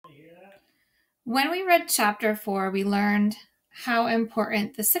When we read chapter 4, we learned how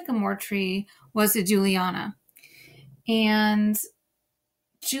important the sycamore tree was to Juliana. And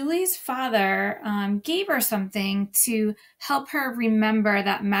Julie's father gave her something to help her remember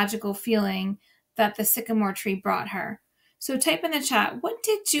that magical feeling that the sycamore tree brought her. So type in the chat, what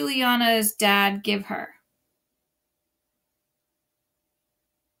did Juliana's dad give her?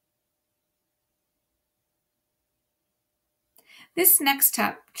 This next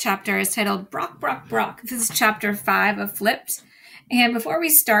chapter is titled Brawk, Brawk, Brawk. This is chapter 5 of Flipped. And before we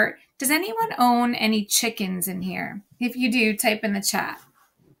start, does anyone own any chickens in here? If you do, type in the chat.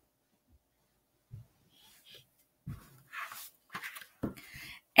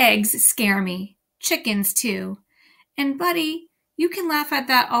 Eggs scare me. Chickens too. And buddy, you can laugh at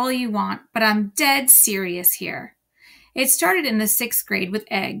that all you want, but I'm dead serious here. It started in the 6th grade with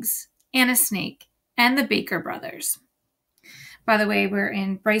eggs, and a snake, and the Baker brothers. By the way, we're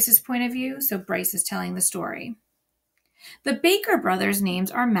in Bryce's point of view, so Bryce is telling the story. The Baker brothers'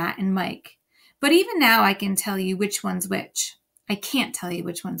 names are Matt and Mike, but even now I can tell you which one's which. I can't tell you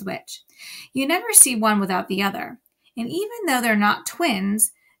which one's which. You never see one without the other, and even though they're not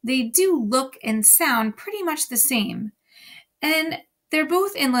twins, they do look and sound pretty much the same. And they're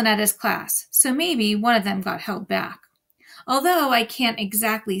both in Lynetta's class, so maybe one of them got held back. Although I can't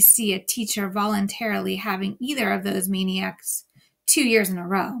exactly see a teacher voluntarily having either of those maniacs 2 years in a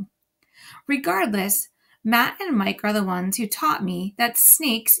row. Regardless, Matt and Mike are the ones who taught me that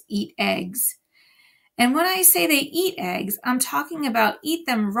snakes eat eggs. And when I say they eat eggs, I'm talking about eat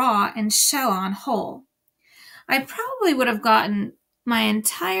them raw and shell on whole. I probably would have gone my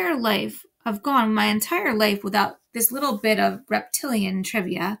entire life without this little bit of reptilian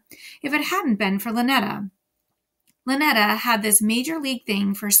trivia if it hadn't been for Lynetta. Lynetta had this major league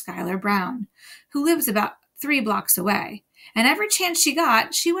thing for Skylar Brown, who lives about 3 blocks away, and every chance she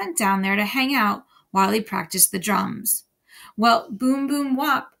got, she went down there to hang out while he practiced the drums. Well, boom, boom,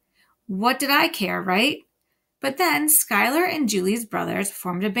 whop. What did I care, right? But then Skylar and Julie's brothers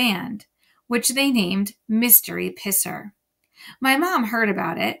formed a band, which they named Mystery Pisser. My mom heard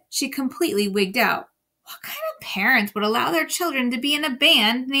about it. She completely wigged out. What kind of parents would allow their children to be in a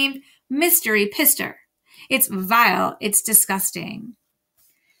band named Mystery Pisser? It's vile. It's disgusting.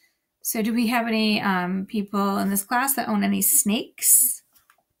 So do we have any people in this class that own any snakes?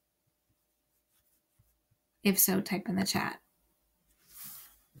 If so, type in the chat.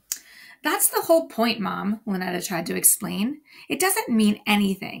 That's the whole point, Mom, Lynetta tried to explain. It doesn't mean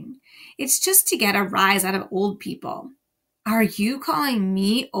anything. It's just to get a rise out of old people. Are you calling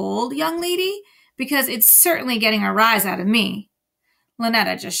me old, young lady? Because it's certainly getting a rise out of me.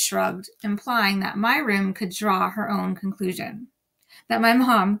 Lynetta just shrugged, implying that my room could draw her own conclusion. That my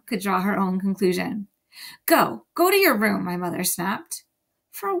mom could draw her own conclusion. Go to your room, my mother snapped.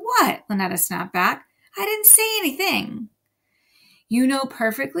 For what? Lynetta snapped back. I didn't say anything. You know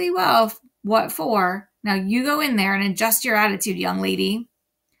perfectly well what for. Now you go in there and adjust your attitude, young lady.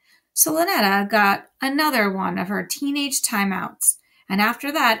 So Lynetta got another one of her teenage timeouts. And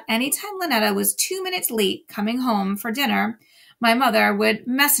after that, anytime Lynetta was 2 minutes late coming home for dinner, my mother would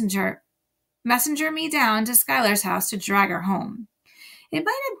messenger me down to Skylar's house to drag her home. It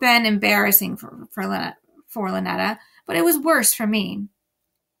might have been embarrassing for Lynetta, but it was worse for me.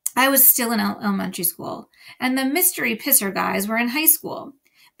 I was still in elementary school, and the Mystery Pisser guys were in high school.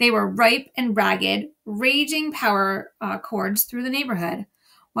 They were ripe and ragged, raging power chords through the neighborhood,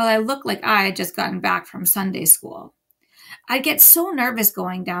 while I looked like I had just gotten back from Sunday school. I'd get so nervous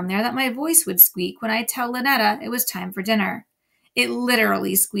going down there that my voice would squeak when I'd tell Lynetta it was time for dinner. It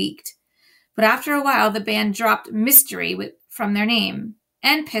literally squeaked. But after a while, the band dropped Mystery from their name,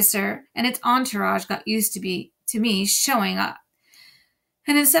 and Pisser and its entourage got used to me showing up.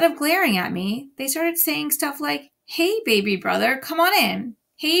 And instead of glaring at me, they started saying stuff like, "Hey, baby brother, come on in.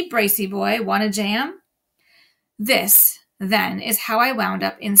 Hey, Bracey boy, want a jam?" This, then, is how I wound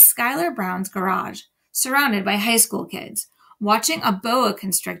up in Skylar Brown's garage, surrounded by high school kids, watching a boa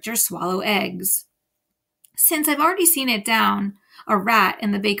constrictor swallow eggs. Since I've already seen it down a rat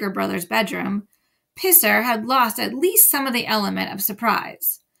in the Baker brothers' bedroom, Pisser had lost at least some of the element of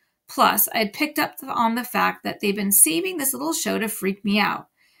surprise. Plus, I'd picked up on the fact that they'd been saving this little show to freak me out,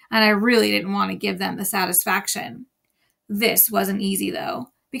 and I really didn't want to give them the satisfaction. This wasn't easy,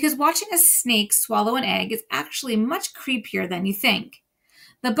 though, because watching a snake swallow an egg is actually much creepier than you think.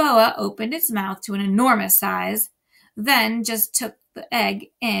 The boa opened its mouth to an enormous size, then just took the egg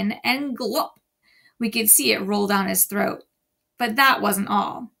in and glop. We could see it roll down his throat. But that wasn't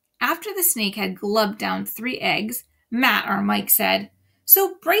all. After the snake had glubbed down 3 eggs, Matt or Mike said,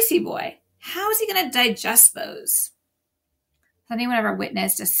 "So, Bracey boy, how is he going to digest those?" Has anyone ever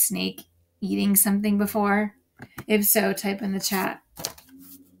witnessed a snake eating something before? If so, type in the chat.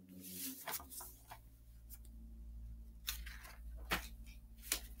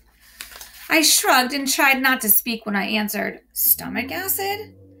 I shrugged and tried not to speak when I answered, "Stomach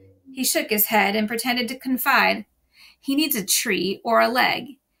acid?" He shook his head and pretended to confide. "He needs a tree or a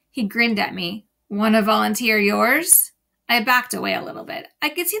leg." He grinned at me. "Wanna volunteer yours?" I backed away a little bit. I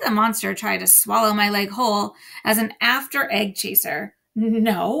could see the monster try to swallow my leg whole as an after-egg chaser.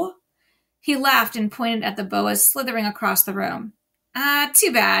 "No." He laughed and pointed at the boas slithering across the room.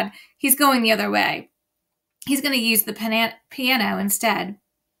 Too bad. He's going the other way. He's going to use the piano instead."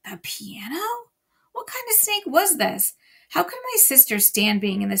 The piano? What kind of snake was this? How could my sister stand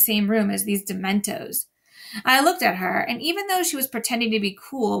being in the same room as these dementos? I looked at her, and even though she was pretending to be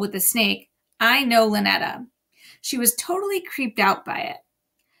cool with the snake, I know Lynetta. She was totally creeped out by it.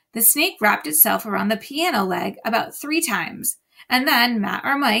 The snake wrapped itself around the piano leg about 3 times, and then Matt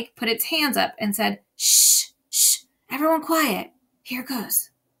or Mike put its hands up and said, "Shh, shh, everyone quiet. Here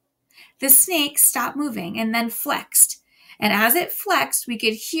goes." The snake stopped moving and then flexed. And as it flexed, we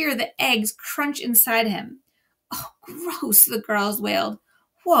could hear the eggs crunch inside him. "Oh, gross," the girls wailed.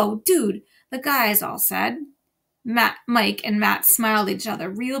 "Whoa, dude," the guys all said. Mike and Matt smiled at each other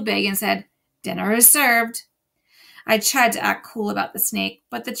real big and said, "Dinner is served." I tried to act cool about the snake,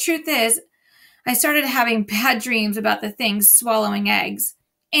 but the truth is, I started having bad dreams about the things swallowing eggs,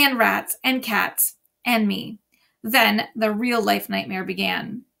 and rats, and cats, and me. Then the real life nightmare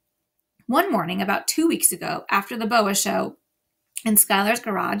began. One morning, about 2 weeks ago, after the BOA show in Skylar's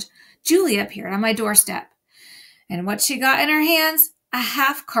garage, Julie appeared on my doorstep. And what she got in her hands? A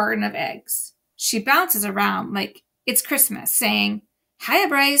half carton of eggs. She bounces around like it's Christmas, saying, "Hiya,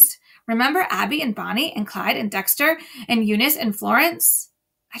 Bryce. Remember Abby and Bonnie and Clyde and Dexter and Eunice and Florence?"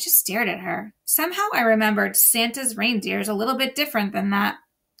 I just stared at her. Somehow I remembered Santa's reindeers a little bit different than that.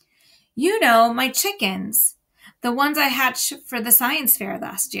 "You know, my chickens. The ones I hatched for the science fair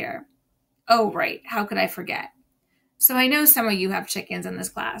last year." "Oh, right. How could I forget?" So I know some of you have chickens in this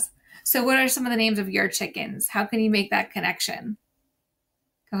class. So what are some of the names of your chickens? How can you make that connection?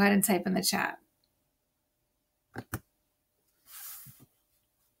 Go ahead and type in the chat.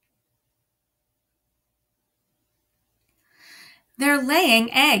 "They're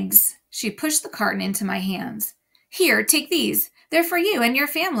laying eggs." She pushed the carton into my hands. "Here, take these. They're for you and your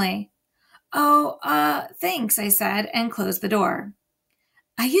family." "Oh, thanks," I said, and closed the door.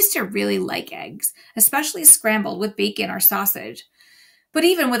 I used to really like eggs, especially scrambled with bacon or sausage. But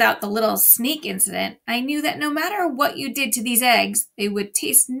even without the little snake incident, I knew that no matter what you did to these eggs, they would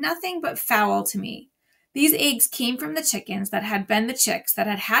taste nothing but foul to me. These eggs came from the chickens that had been the chicks that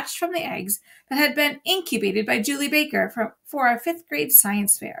had hatched from the eggs that had been incubated by Julie Baker for a 5th grade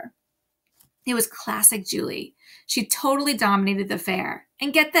science fair. It was classic Julie. She totally dominated the fair.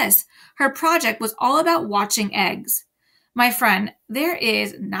 And get this, her project was all about watching eggs. My friend, there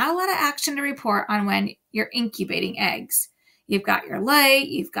is not a lot of action to report on when you're incubating eggs. You've got your light,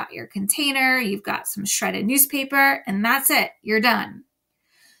 you've got your container, you've got some shredded newspaper, and that's it. You're done.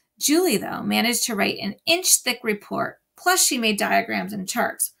 Julie, though, managed to write an inch-thick report, plus she made diagrams and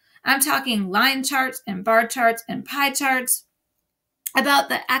charts. I'm talking line charts and bar charts and pie charts about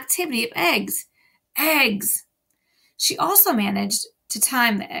the activity of eggs. Eggs! She also managed to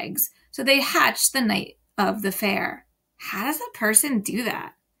time the eggs, so they hatched the night of the fair. How does a person do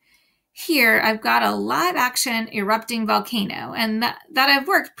that? Here, I've got a live-action erupting volcano, and that I've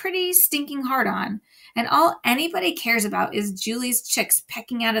worked pretty stinking hard on, and all anybody cares about is Julie's chicks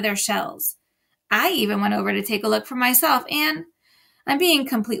pecking out of their shells. I even went over to take a look for myself, and I'm being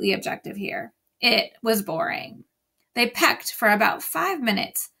completely objective here. It was boring. They pecked for about 5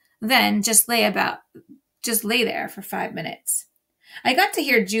 minutes, then just lay there for 5 minutes. I got to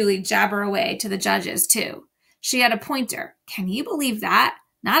hear Julie jabber away to the judges, too. She had a pointer. Can you believe that?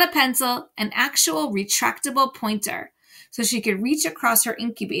 Not a pencil, an actual retractable pointer. So she could reach across her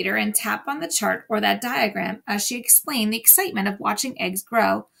incubator and tap on the chart or that diagram as she explained the excitement of watching eggs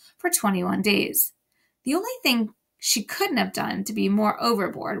grow for 21 days. The only thing she couldn't have done to be more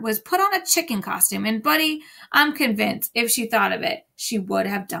overboard was put on a chicken costume, and buddy, I'm convinced if she thought of it, she would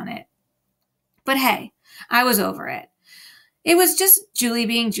have done it. But hey, I was over it. It was just Julie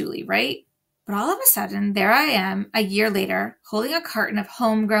being Julie, right? But all of a sudden, there I am, a year later, holding a carton of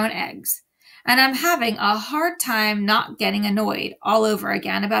homegrown eggs. And I'm having a hard time not getting annoyed all over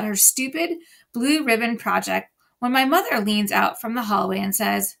again about her stupid blue ribbon project when my mother leans out from the hallway and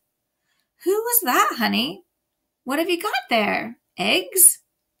says, "Who was that, honey? What have you got there? Eggs?"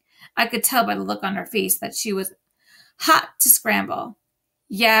 I could tell by the look on her face that she was hot to scramble.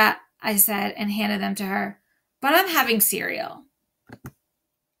 "Yeah," I said and handed them to her, "but I'm having cereal."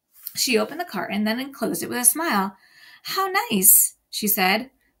 She opened the carton, then enclosed it with a smile. How nice, she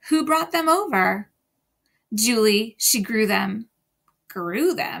said. Who brought them over? Julie, she grew them.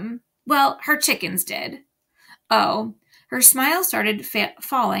 Grew them? Well, her chickens did. Oh, her smile started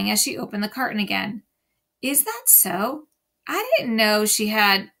falling as she opened the carton again. Is that so? I didn't know she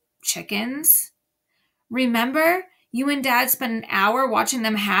had chickens. Remember, you and Dad spent an hour watching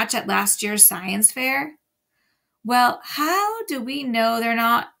them hatch at last year's science fair? Well, how do we know they're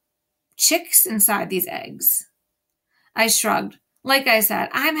not chicks inside these eggs? I shrugged. Like I said,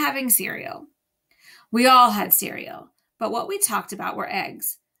 I'm having cereal. We all had cereal, but what we talked about were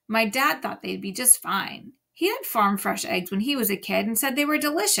eggs. My dad thought they'd be just fine. He had farm fresh eggs when he was a kid and said they were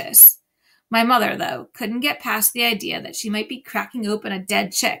delicious. My mother, though, couldn't get past the idea that she might be cracking open a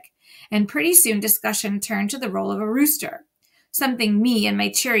dead chick, and pretty soon discussion turned to the role of a rooster, something me and my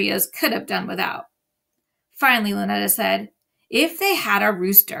Cheerios could have done without. Finally, Lynetta said, if they had a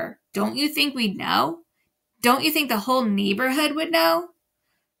rooster, don't you think we'd know? Don't you think the whole neighborhood would know?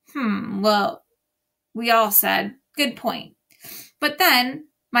 Well, we all said, good point. But then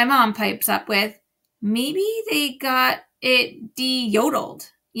my mom pipes up with, maybe they got it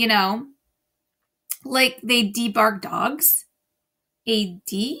de-yodeled, like they debark dogs. A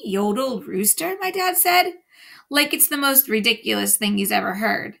de-yodeled rooster, my dad said, like it's the most ridiculous thing he's ever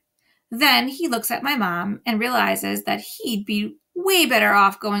heard. Then he looks at my mom and realizes that he'd be way better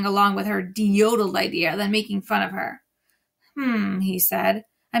off going along with her de-yodeled idea than making fun of her. He said,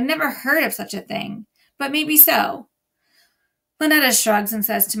 I've never heard of such a thing, but maybe so. Lynetta shrugs and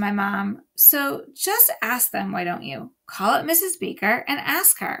says to my mom, so just ask them, why don't you? Call up Mrs. Baker and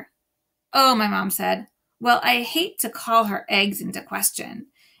ask her. Oh, my mom said, well, I hate to call her eggs into question.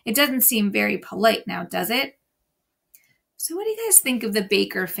 It doesn't seem very polite now, does it? So what do you guys think of the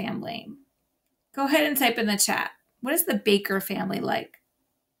Baker family? Go ahead and type in the chat. What is the Baker family like?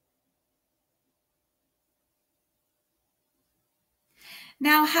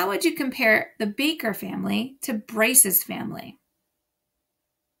 Now, how would you compare the Baker family to Bryce's family?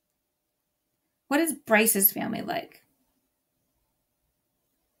 What is Bryce's family like?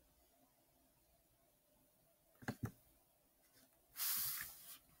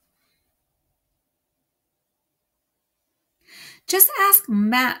 Just ask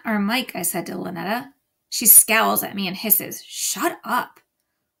Matt or Mike, I said to Lynetta. She scowls at me and hisses, shut up.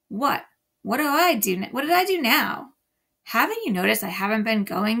 What? What did I do now? Haven't you noticed I haven't been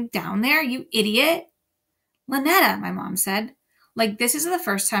going down there, you idiot? Lynetta, my mom said, like this is the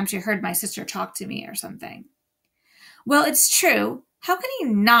first time she heard my sister talk to me or something. Well, it's true. How can you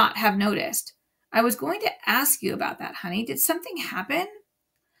not have noticed? I was going to ask you about that, honey. Did something happen?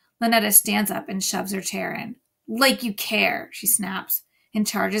 Lynetta stands up and shoves her chair in. Like you care, she snaps, and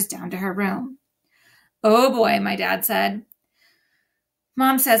charges down to her room. Oh boy, my dad said.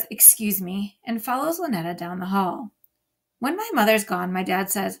 Mom says, excuse me, and follows Lynetta down the hall. When my mother's gone, my dad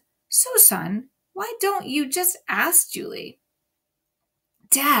says, so son, why don't you just ask Julie?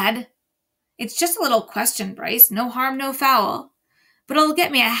 Dad, it's just a little question, Bryce. No harm, no foul. But it'll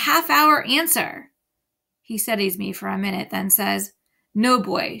get me a half-hour answer. He studies me for a minute, then says, no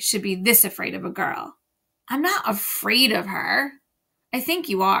boy should be this afraid of a girl. I'm not afraid of her. I think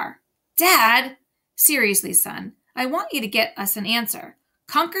you are. Dad, seriously, son, I want you to get us an answer.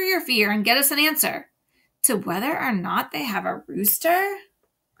 Conquer your fear and get us an answer. To whether or not they have a rooster?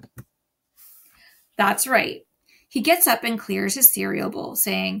 That's right. He gets up and clears his cereal bowl,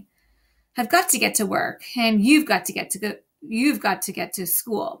 saying, I've got to get to work, and you've got to get to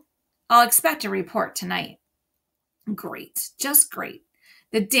school. I'll expect a report tonight. Great, just great.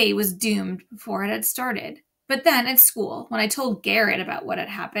 The day was doomed before it had started. But then at school, when I told Garrett about what had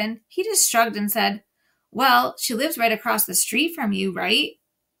happened, he just shrugged and said, well, she lives right across the street from you, right?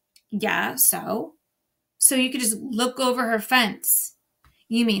 Yeah, so? So you could just look over her fence.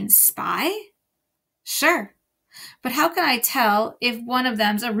 You mean spy? Sure. But how can I tell if one of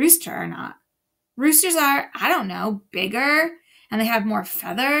them's a rooster or not? Roosters are, I don't know, bigger, and they have more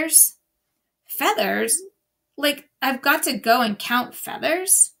feathers. Feathers? Like, I've got to go and count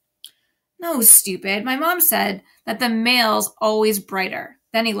feathers? No, stupid. My mom said that the male's always brighter.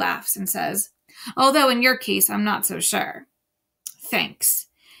 Then he laughs and says, although in your case, I'm not so sure. Thanks.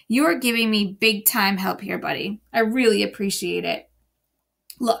 You are giving me big-time help here, buddy. I really appreciate it.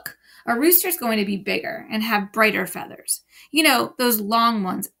 Look, a rooster's going to be bigger and have brighter feathers. You know, those long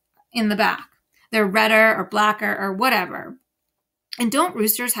ones in the back. They're redder or blacker or whatever. And don't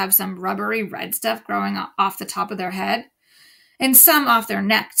roosters have some rubbery red stuff growing off the top of their head? And some off their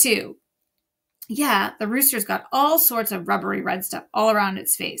neck, too. Yeah, the rooster's got all sorts of rubbery red stuff all around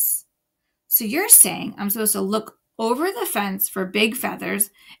its face. So you're saying I'm supposed to look over the fence for big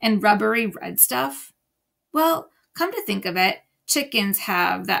feathers and rubbery red stuff? Well, come to think of it, chickens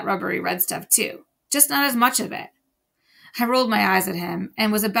have that rubbery red stuff too, just not as much of it. I rolled my eyes at him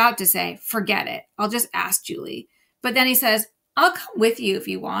and was about to say, forget it, I'll just ask Julie. But then he says, I'll come with you if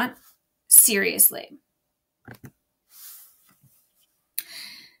you want. Seriously.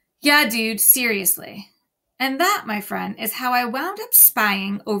 Yeah, dude, seriously. And that, my friend, is how I wound up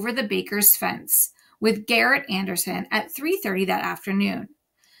spying over the baker's fence with Garrett Anderson at 3:30 that afternoon.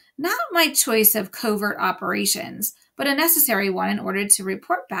 Not my choice of covert operations, but a necessary one in order to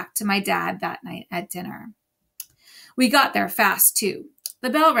report back to my dad that night at dinner. We got there fast, too.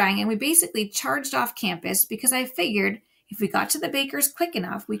 The bell rang and we basically charged off campus because I figured if we got to the baker's quick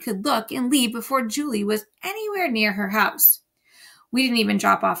enough, we could look and leave before Julie was anywhere near her house. We didn't even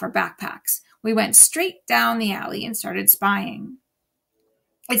drop off our backpacks. We went straight down the alley and started spying.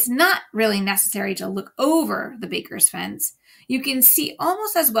 It's not really necessary to look over the baker's fence. You can see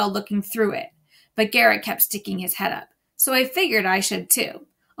almost as well looking through it, but Garrett kept sticking his head up, so I figured I should too.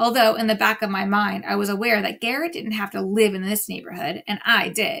 Although in the back of my mind, I was aware that Garrett didn't have to live in this neighborhood, and I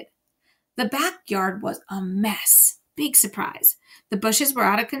did. The backyard was a mess. Big surprise. The bushes were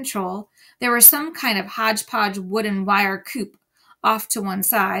out of control. There was some kind of hodgepodge wooden wire coop off to one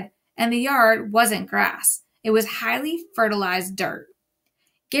side, and the yard wasn't grass. It was highly fertilized dirt.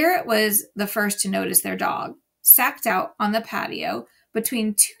 Garrett was the first to notice their dog, sacked out on the patio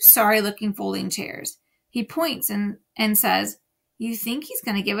between two sorry-looking folding chairs. He points and says, "You think he's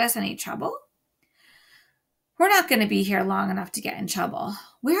going to give us any trouble?" "We're not going to be here long enough to get in trouble.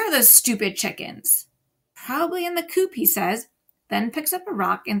 Where are those stupid chickens?" "Probably in the coop," he says, then picks up a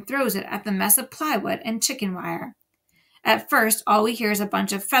rock and throws it at the mess of plywood and chicken wire. At first, all we hear is a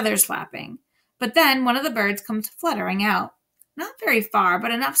bunch of feathers flapping, but then one of the birds comes fluttering out. Not very far,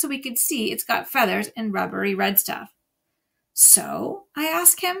 but enough so we could see it's got feathers and rubbery red stuff. "So?" I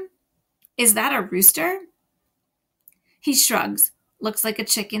ask him. "Is that a rooster?" He shrugs. "Looks like a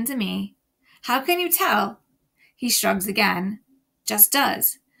chicken to me." "How can you tell?" He shrugs again. Just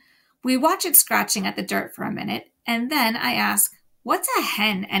does. We watch it scratching at the dirt for a minute, and then I ask, "What's a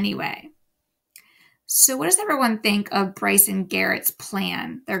hen anyway?" So what does everyone think of Bryce and Garrett's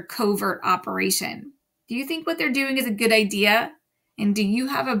plan, their covert operation? Do you think what they're doing is a good idea? And do you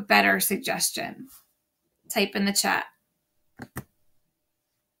have a better suggestion? Type in the chat.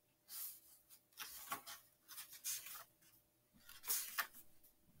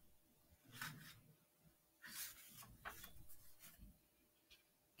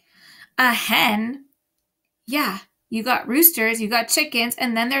 A hen? Yeah, you got roosters, you got chickens,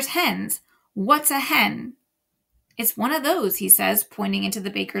 and then there's hens. What's a hen? "It's one of those," he says, pointing into the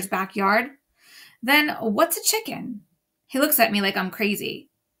baker's backyard. "Then what's a chicken?" He looks at me like I'm crazy.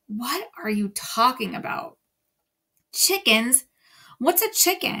 "What are you talking about?" "Chickens? What's a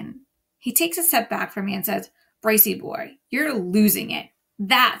chicken?" He takes a step back from me and says, "Brycey boy, you're losing it.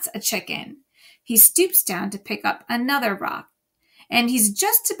 That's a chicken." He stoops down to pick up another rock, and he's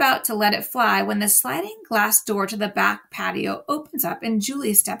just about to let it fly when the sliding glass door to the back patio opens up and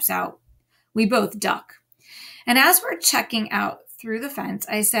Julie steps out. We both duck. And as we're checking out through the fence,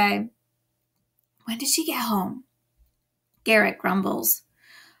 I say, "When did she get home?" Garrett grumbles.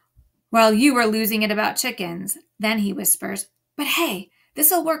 "Well, you were losing it about chickens." Then he whispers, "But hey,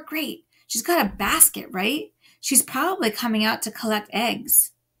 this'll work great. She's got a basket, right? She's probably coming out to collect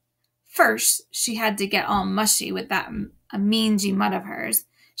eggs." First, she had to get all mushy with that mangy mud of hers.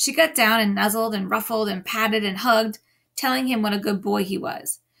 She got down and nuzzled and ruffled and patted and hugged, telling him what a good boy he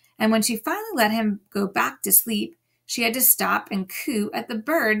was. And when she finally let him go back to sleep, she had to stop and coo at the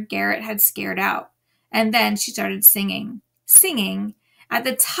bird Garrett had scared out. And then she started singing. Singing at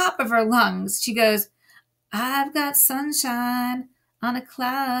the top of her lungs. She goes, "I've got sunshine on a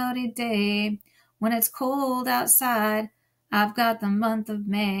cloudy day. When it's cold outside, I've got the month of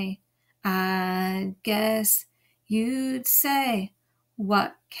May. I guess you'd say,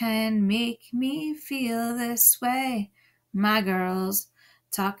 what can make me feel this way? My girls,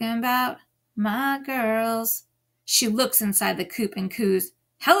 talking about my girls." She looks inside the coop and coos,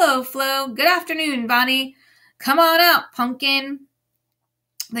 "Hello, Flo. Good afternoon, Bonnie. Come on out, pumpkin."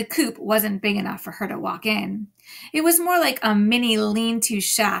 The coop wasn't big enough for her to walk in. It was more like a mini lean-to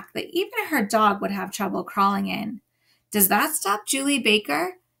shack that even her dog would have trouble crawling in. Does that stop Julie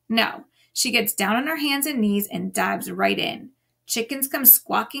Baker? No. She gets down on her hands and knees and dives right in. Chickens come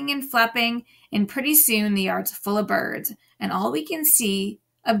squawking and flapping, and pretty soon the yard's full of birds, and all we can see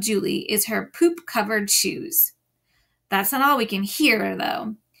of Julie is her poop-covered shoes. That's not all we can hear,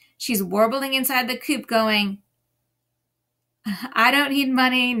 though. She's warbling inside the coop going, "I don't need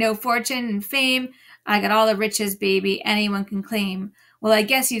money, no fortune and fame. I got all the riches, baby, anyone can claim. Well, I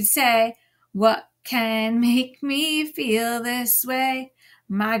guess you'd say, what can make me feel this way?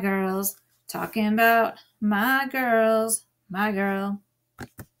 My girls, talking about my girls, my girl.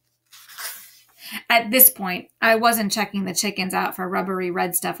 At this point, I wasn't checking the chickens out for rubbery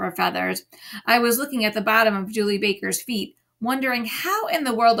red stuff or feathers. I was looking at the bottom of Julie Baker's feet, wondering how in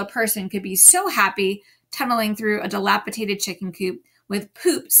the world a person could be so happy tunneling through a dilapidated chicken coop with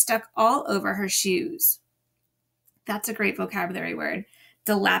poop stuck all over her shoes. That's a great vocabulary word,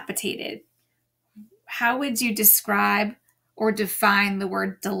 dilapidated. How would you describe or define the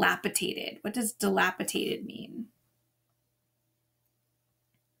word dilapidated? What does dilapidated mean?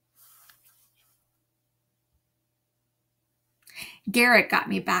 Garrett got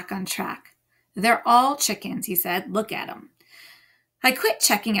me back on track. They're all chickens, he said. Look at them. I quit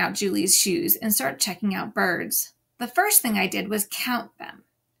checking out Julie's shoes and started checking out birds. The first thing I did was count them.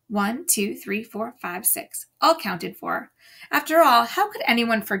 1, 2, 3, 4, 5, 6. All counted for. After all, how could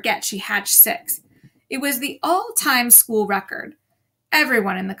anyone forget she hatched 6? It was the all-time school record.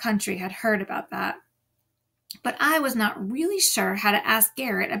 Everyone in the country had heard about that. But I was not really sure how to ask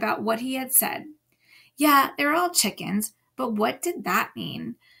Garrett about what he had said. Yeah, they're all chickens, but what did that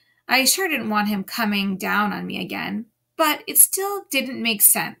mean? I sure didn't want him coming down on me again, but it still didn't make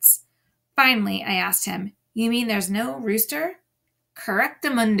sense. Finally, I asked him, you mean there's no rooster?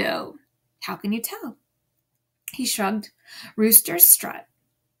 Correctamundo. How can you tell? He shrugged. Roosters strut.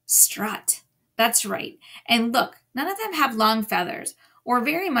 Strut. That's right. And look, none of them have long feathers, or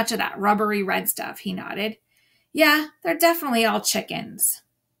very much of that rubbery red stuff, he nodded. Yeah, they're definitely all chickens.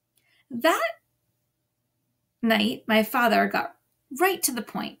 That night, my father got right to the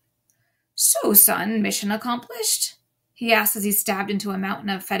point. So, son, mission accomplished? He asked as he stabbed into a mountain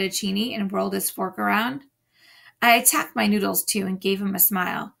of fettuccine and whirled his fork around. I attacked my noodles, too, and gave him a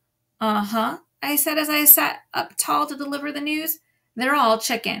smile. Uh-huh, I said as I sat up tall to deliver the news. They're all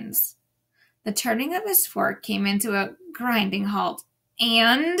chickens. The turning of his fork came into a grinding halt.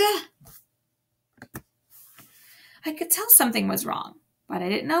 And I could tell something was wrong, but I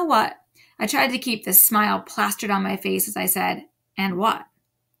didn't know what. I tried to keep the smile plastered on my face as I said, and what?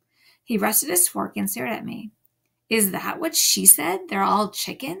 He rested his fork and stared at me. Is that what she said? They're all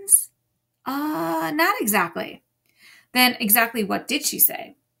chickens? Not exactly. Then exactly what did she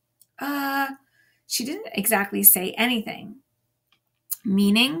say? She didn't exactly say anything.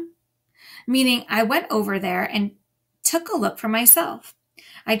 Meaning? Meaning I went over there and took a look for myself.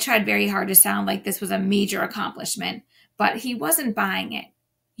 I tried very hard to sound like this was a major accomplishment, but he wasn't buying it.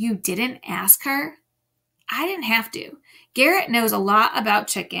 You didn't ask her? I didn't have to. Garrett knows a lot about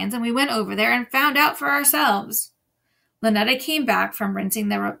chickens, and we went over there and found out for ourselves. Lynetta came back from rinsing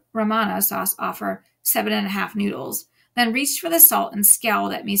the Romano sauce off her 7.5 noodles, then reached for the salt and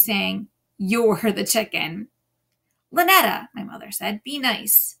scowled at me, saying, You're the chicken. Lynetta, my mother said, be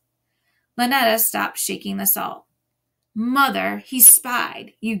nice. Lynetta stopped shaking the salt. Mother, he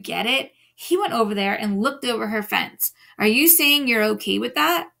spied. You get it? He went over there and looked over her fence. Are you saying you're okay with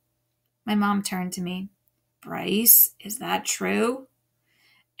that? My mom turned to me. Bryce, is that true?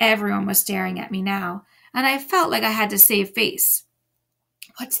 Everyone was staring at me now, and I felt like I had to save face.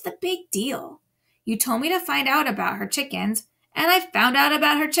 What's the big deal? You told me to find out about her chickens, and I found out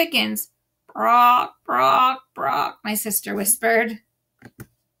about her chickens. Brawk, Brawk, Brawk, my sister whispered.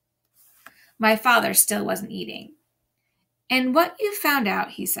 My father still wasn't eating. And what you found out,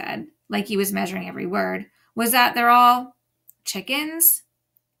 he said, like he was measuring every word, was that they're all chickens?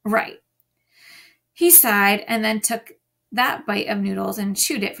 Right. He sighed and then took that bite of noodles and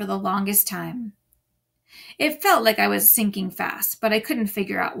chewed it for the longest time. It felt like I was sinking fast, but I couldn't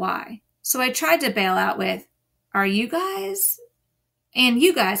figure out why. So I tried to bail out with, Are you guys? And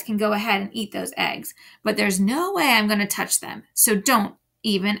you guys can go ahead and eat those eggs, but there's no way I'm going to touch them, so don't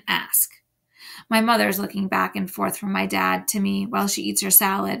even ask. My mother's looking back and forth from my dad to me while she eats her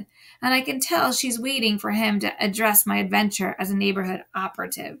salad, and I can tell she's waiting for him to address my adventure as a neighborhood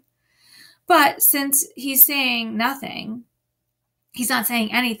operative. But since he's not saying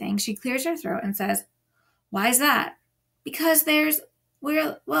anything, she clears her throat and says, Why's that? Because I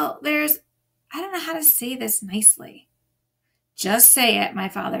don't know how to say this nicely. Just say it, my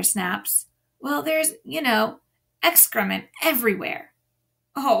father snaps. Well, there's, excrement everywhere.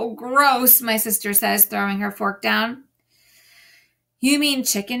 Oh, gross, my sister says, throwing her fork down. You mean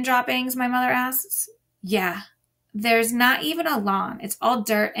chicken droppings, my mother asks. Yeah, there's not even a lawn. It's all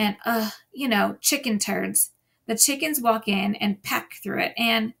dirt and, chicken turds. The chickens walk in and peck through it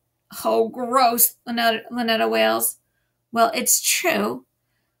and, oh, gross, Lynetta wails. Well, it's true.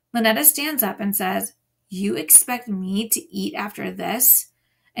 Lynetta stands up and says, You expect me to eat after this?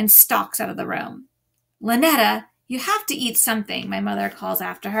 And stalks out of the room. Lynetta, you have to eat something, my mother calls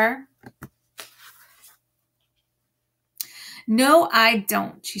after her. No, I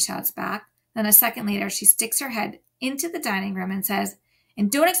don't, she shouts back. Then a second later, she sticks her head into the dining room and says, and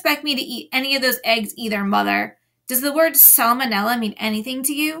don't expect me to eat any of those eggs either, Mother. Does the word salmonella mean anything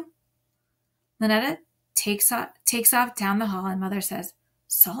to you? Lynetta takes off down the hall, and Mother says,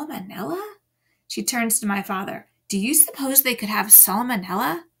 Salmonella? She turns to my father. Do you suppose they could have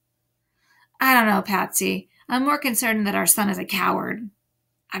salmonella? I don't know, Patsy. I'm more concerned that our son is a coward.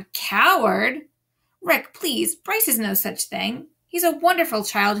 A coward? Rick, please, Bryce is no such thing. He's a wonderful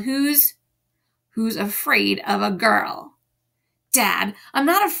child who's afraid of a girl. Dad, I'm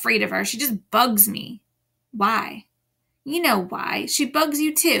not afraid of her. She just bugs me. Why? You know why. She bugs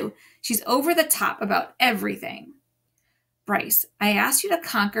you too. She's over the top about everything. Bryce, I asked you to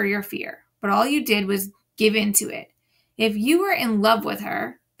conquer your fear, but all you did was give in to it. If you were in love with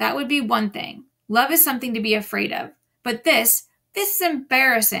her, that would be one thing. Love is something to be afraid of. But this is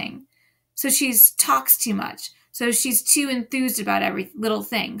embarrassing. So she talks too much. So she's too enthused about every little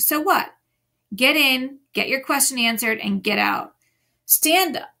thing. So what? Get in, get your question answered, and get out.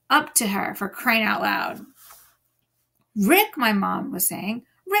 Stand up to her, for crying out loud. Rick, my mom was saying.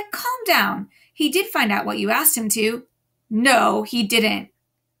 Rick, calm down. He did find out what you asked him to. No, he didn't.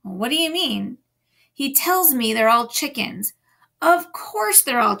 Well, what do you mean? He tells me they're all chickens. Of course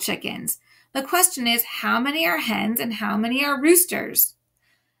they're all chickens. The question is, how many are hens and how many are roosters?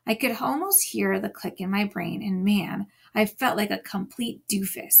 I could almost hear the click in my brain, and man, I felt like a complete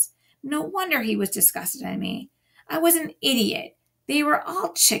doofus. No wonder he was disgusted at me. I was an idiot. They were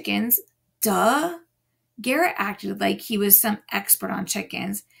all chickens. Duh. Garrett acted like he was some expert on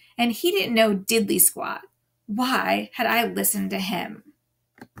chickens, and he didn't know diddly squat. Why had I listened to him?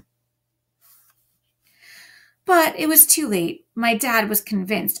 But it was too late. My dad was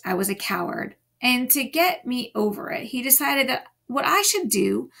convinced I was a coward, and to get me over it, he decided that what I should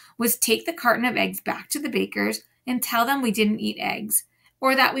do was take the carton of eggs back to the baker's and tell them we didn't eat eggs,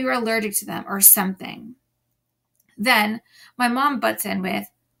 or that we were allergic to them, or something. Then my mom butts in with,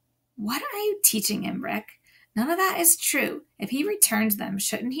 What are you teaching him, Rick? None of that is true. If he returns them,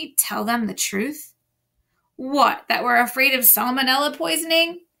 shouldn't he tell them the truth? What, that we're afraid of salmonella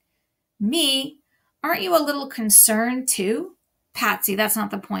poisoning? Me? Aren't you a little concerned too? Patsy, that's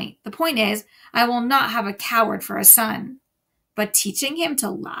not the point. The point is, I will not have a coward for a son. But teaching him to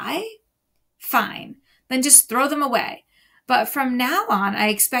lie? Fine. Then just throw them away. But from now on, I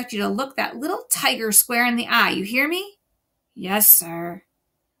expect you to look that little tiger square in the eye. You hear me? Yes, sir.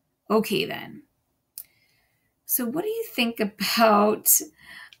 Okay, then. So what do you think about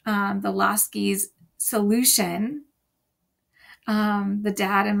the Loskys' solution, the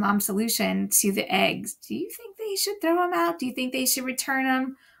dad and mom solution to the eggs? Do you think they should throw them out? Do you think they should return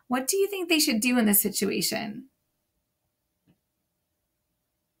them? What do you think they should do in this situation?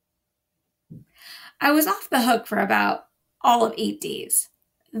 I was off the hook for about all of 8 days.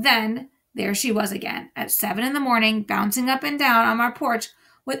 Then there she was again at 7 a.m, bouncing up and down on our porch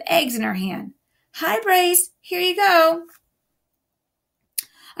with eggs in her hand. Hi, Bryce. Here you go.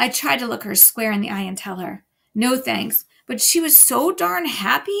 I tried to look her square in the eye and tell her, no thanks, but she was so darn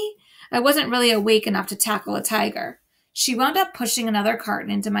happy, I wasn't really awake enough to tackle a tiger. She wound up pushing another carton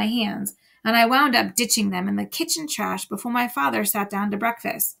into my hands, and I wound up ditching them in the kitchen trash before my father sat down to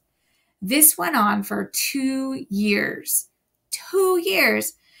breakfast. This went on for 2 years. 2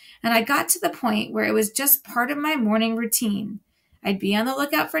 years. And I got to the point where it was just part of my morning routine. I'd be on the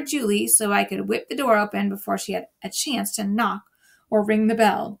lookout for Julie so I could whip the door open before she had a chance to knock or ring the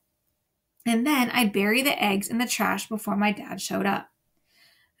bell. And then I'd bury the eggs in the trash before my dad showed up.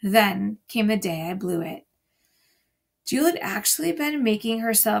 Then came the day I blew it. Julie had actually been making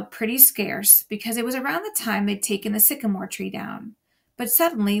herself pretty scarce because it was around the time they'd taken the sycamore tree down. But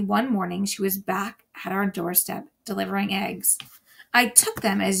suddenly, one morning, she was back at our doorstep delivering eggs. I took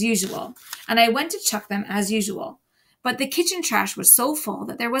them as usual, and I went to chuck them as usual. But the kitchen trash was so full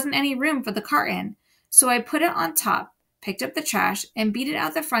that there wasn't any room for the carton, so I put it on top, picked up the trash, and beat it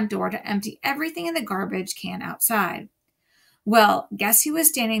out the front door to empty everything in the garbage can outside. Well, guess who was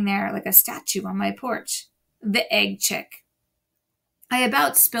standing there like a statue on my porch? The egg chick. I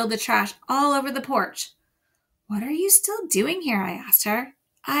about spilled the trash all over the porch. What are you still doing here? I asked her.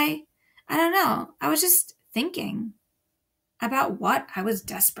 I don't know. I was just thinking. About what? I was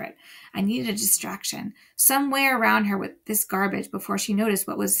desperate. I needed a distraction, some way around her with this garbage before she noticed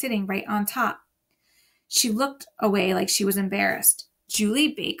what was sitting right on top. She looked away like she was embarrassed. Julie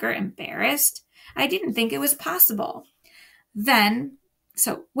Baker embarrassed? I didn't think it was possible. Then,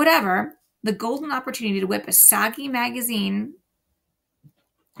 whatever, the golden opportunity to whip a soggy magazine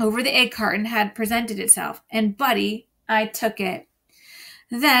over the egg carton had presented itself, and buddy, I took it.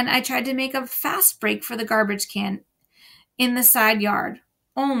 Then I tried to make a fast break for the garbage can in the side yard.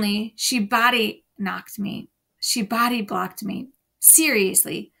 Only she body knocked me. She body blocked me.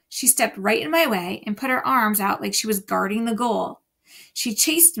 Seriously, she stepped right in my way and put her arms out like she was guarding the goal. She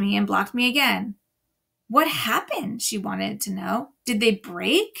chased me and blocked me again. What happened? She wanted to know. Did they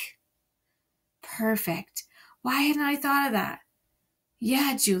break? Perfect. Why hadn't I thought of that?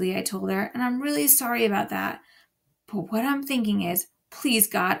 Yeah, Julie, I told her, and I'm really sorry about that. But what I'm thinking is, please,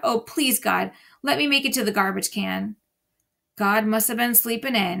 God, oh, please, God, let me make it to the garbage can. God must have been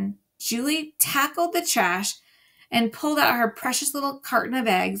sleeping in. Julie tackled the trash and pulled out her precious little carton of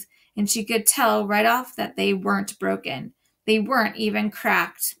eggs, and she could tell right off that they weren't broken. They weren't even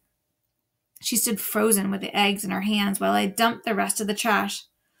cracked. She stood frozen with the eggs in her hands while I dumped the rest of the trash.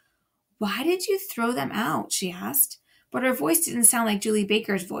 Why did you throw them out? She asked, but her voice didn't sound like Julie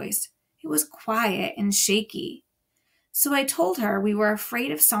Baker's voice. It was quiet and shaky. So I told her we were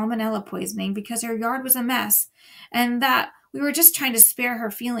afraid of salmonella poisoning because her yard was a mess and that we were just trying to spare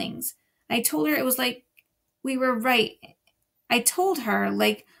her feelings. I told her it was like we were right. I told her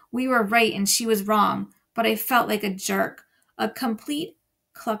like we were right and she was wrong, but I felt like a jerk, a complete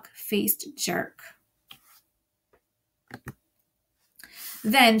cluck-faced jerk.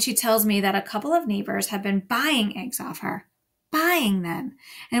 Then she tells me that a couple of neighbors have been buying eggs off her. Buying them.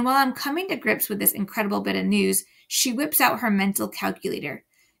 And while I'm coming to grips with this incredible bit of news, she whips out her mental calculator.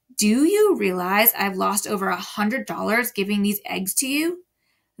 Do you realize I've lost over $100 giving these eggs to you?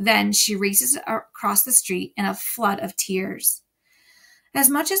 Then she races across the street in a flood of tears. As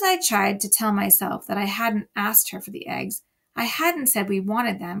much as I tried to tell myself that I hadn't asked her for the eggs, I hadn't said we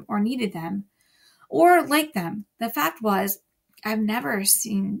wanted them or needed them or liked them. The fact was, I've never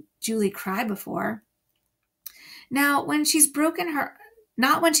seen Julie cry before. Now, when she's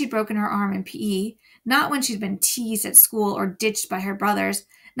not when she'd broken her arm in PE, not when she'd been teased at school or ditched by her brothers,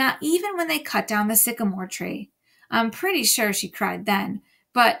 not even when they cut down the sycamore tree. I'm pretty sure she cried then,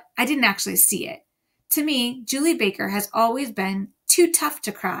 but I didn't actually see it. To me, Julie Baker has always been too tough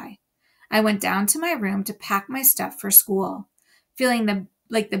to cry. I went down to my room to pack my stuff for school, feeling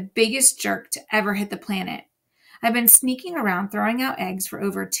like the biggest jerk to ever hit the planet. I've been sneaking around throwing out eggs for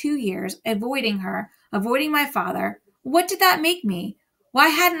over 2 years, avoiding her, avoiding my father. What did that make me? Why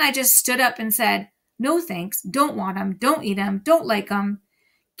hadn't I just stood up and said, no thanks, don't want them, don't eat them, don't like them.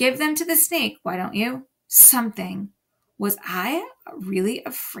 Give them to the snake, why don't you? Something. Was I really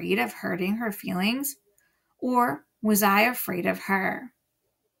afraid of hurting her feelings? Or was I afraid of her?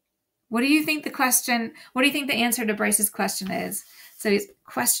 What do you think the answer to Bryce's question is? So he's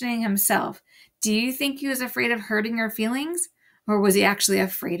questioning himself. Do you think he was afraid of hurting her feelings? Or was he actually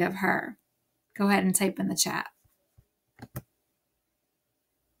afraid of her? Go ahead and type in the chat.